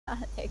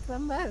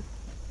them both.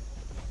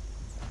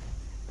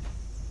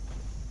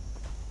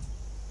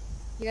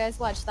 You guys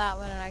watch that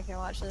one, and I can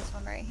watch this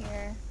one right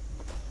here.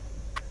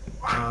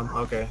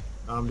 Okay.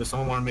 Does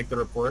someone want to make the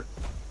report?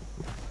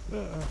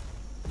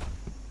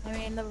 I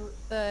mean,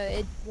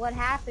 what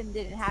happened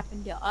didn't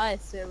happen to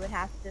us, so it would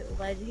have to,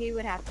 he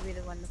would have to be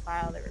the one to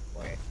file the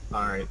report.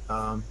 Alright,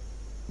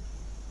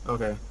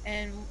 okay.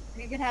 And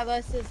you can have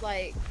us as,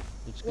 like,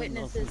 It's got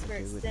witnesses nothing for to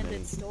do with extended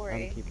me.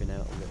 story. I'm keeping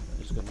out of it.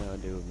 It's got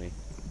nothing to do with me.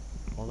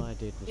 All I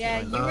did was... Yeah,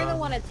 you were the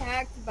one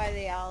attacked by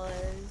the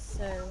Allos,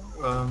 so...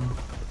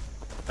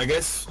 I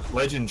guess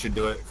Legend should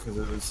do it, because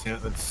it was, you know,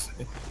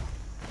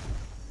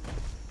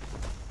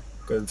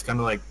 because it's kind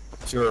of like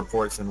 2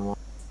 reports in one.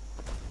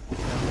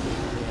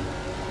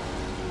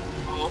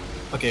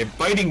 Okay,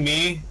 biting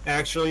me,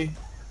 actually,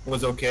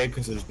 was okay,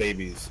 because there's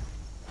babies.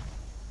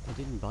 I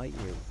didn't bite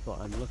you, but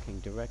I'm looking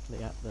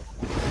directly at the...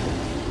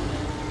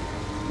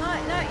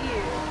 Not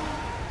you.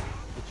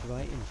 It's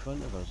right in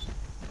front of us.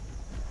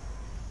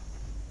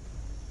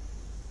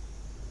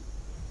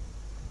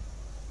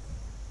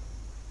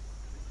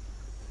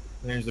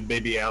 There's a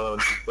baby aloe in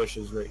some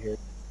bushes right here.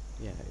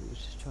 Yeah, it was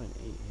just trying to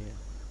eat here.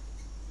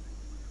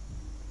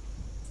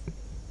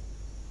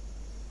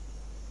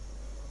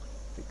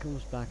 If it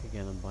comes back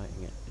again, I'm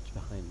biting it. It's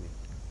behind me.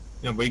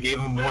 Yeah, we gave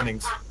him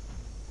warnings.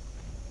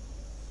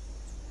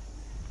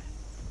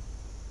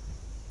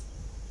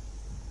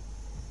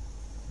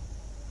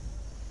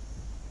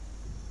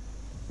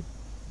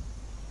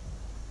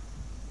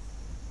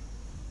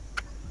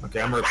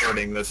 Okay, I'm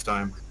recording this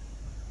time.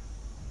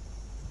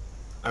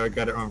 I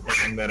got it on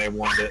recording that I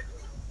warned it.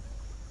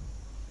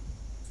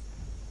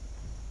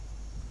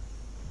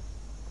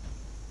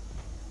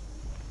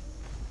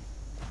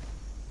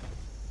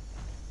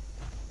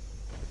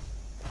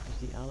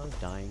 Is the aloe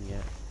dying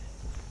yet?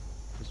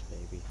 This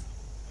baby.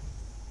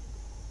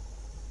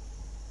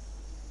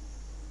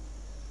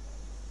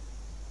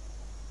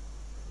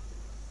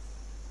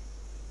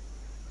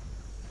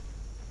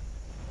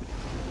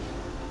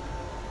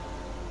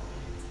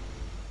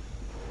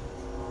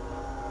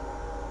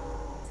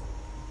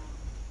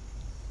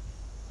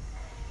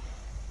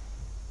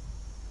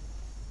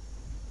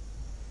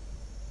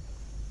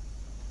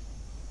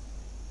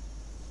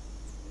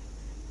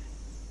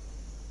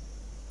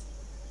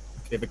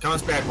 If it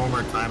comes back one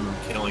more time, I'm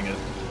killing it.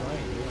 Right,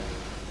 yeah.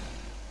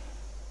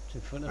 It's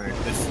in front of Alright,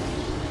 us. this...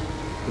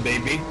 The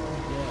baby?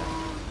 Yeah.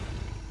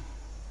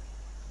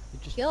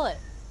 Kill it.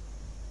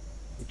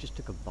 It just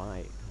took a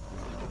bite.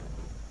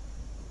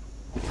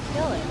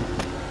 Kill it.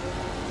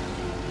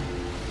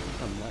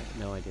 I'm like,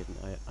 no I didn't.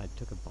 I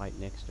took a bite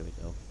next to it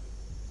though.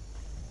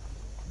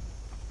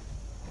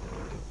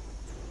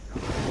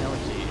 Now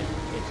it's eating.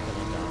 It's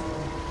gonna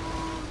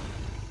die.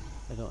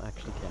 I don't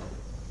actually care.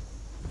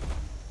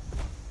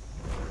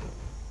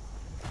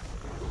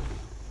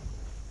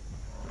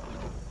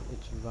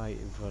 It's right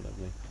in front of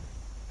me.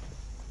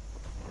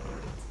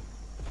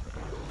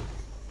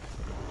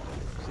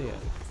 See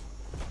it?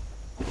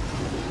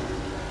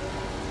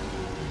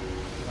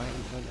 Right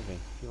in front of me.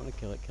 If you want to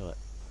kill it, kill it.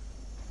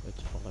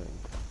 It's following.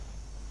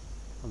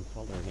 I'm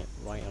following it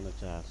right on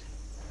its ass.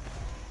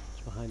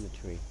 It's behind the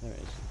tree. There it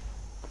is.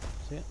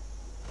 See it?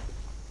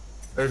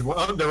 There's one.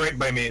 Oh, they're right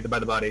by me, by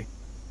the body.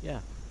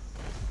 Yeah.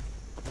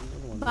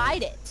 Another one.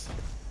 Bite it.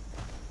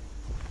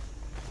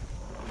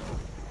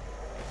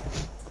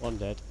 One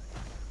dead.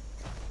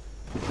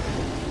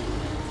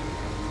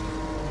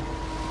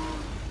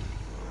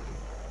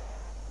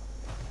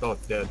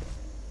 Both dead.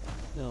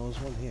 No, there's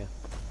one here.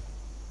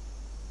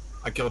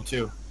 I killed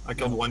 2. I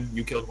killed 1,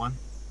 you killed 1.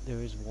 There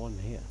is one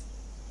here.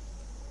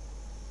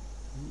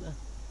 Isn't there?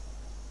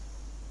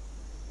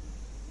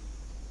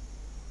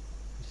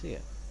 You see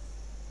it?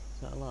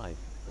 Is that alive?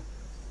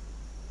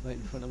 Right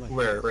in front of my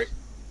Where? face.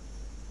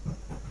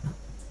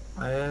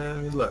 Right. Let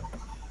me look.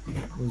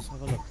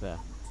 Have a look there.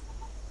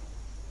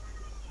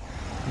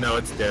 No,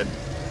 it's dead.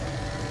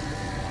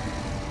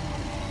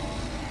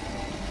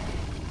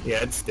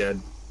 Yeah, it's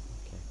dead.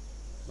 Okay.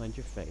 Mind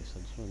your face, I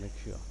just want to make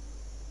sure.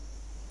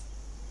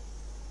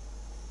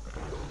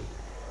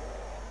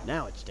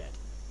 Now it's dead.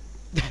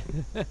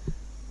 I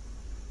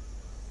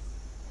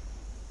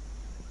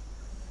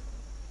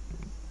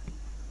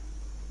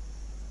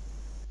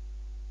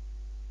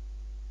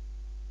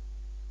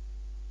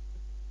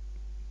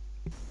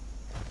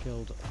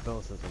killed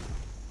both of them.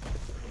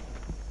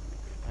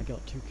 I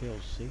got 2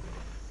 kills, see?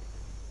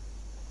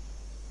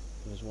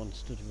 There's one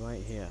stood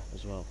right here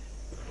as well.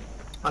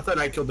 I thought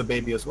I killed the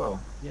baby as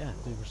well. Yeah,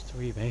 there was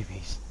 3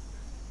 babies.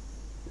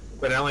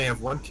 But I only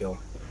have 1 kill.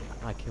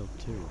 I killed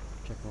 2.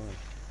 Check mine.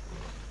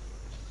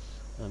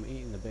 I'm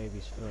eating the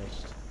babies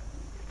first.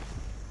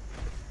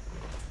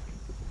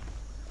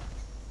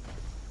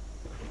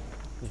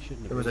 There shouldn't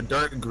have There was a been.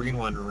 dark green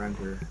one around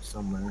here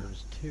somewhere. There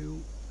was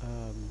 2,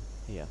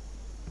 here.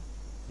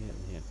 Here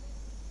and here.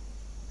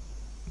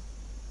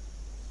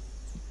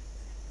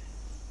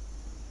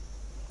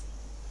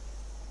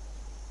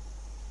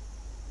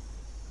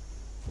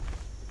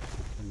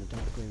 And the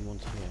dark green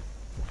one's here.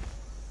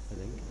 I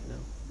think. No.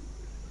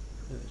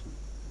 No, it isn't.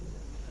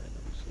 I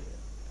don't see it.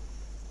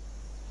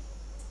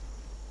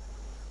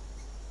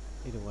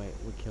 it away,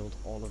 we killed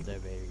all of their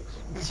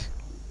babies.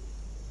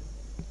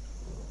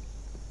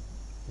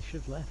 They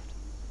should have left.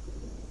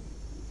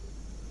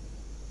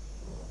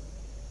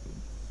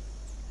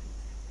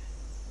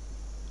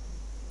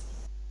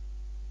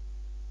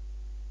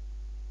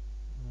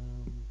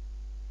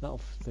 That'll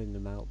thin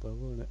them out though,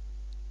 won't it?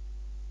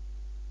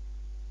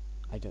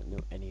 I don't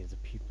know any of the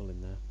people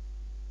in there.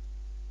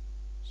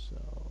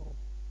 So,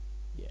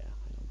 yeah,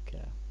 I don't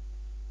care.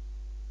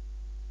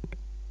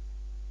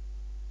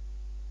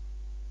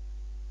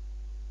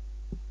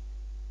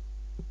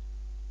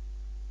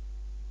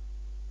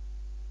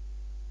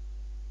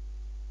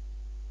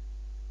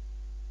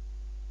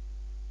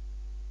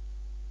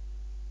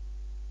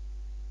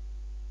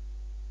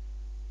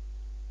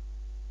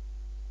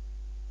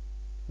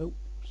 Oh,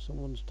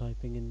 someone's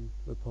typing in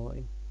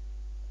reporting.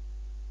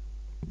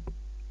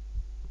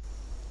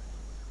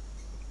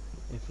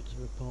 If it's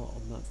a report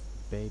on that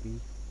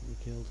baby we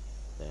killed,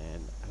 then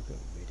I've got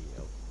a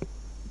video.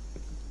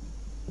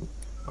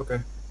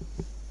 Okay.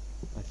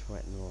 I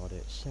threatened the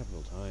audit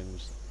several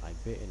times, I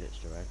bit in its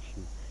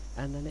direction,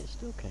 and then it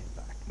still came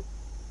back.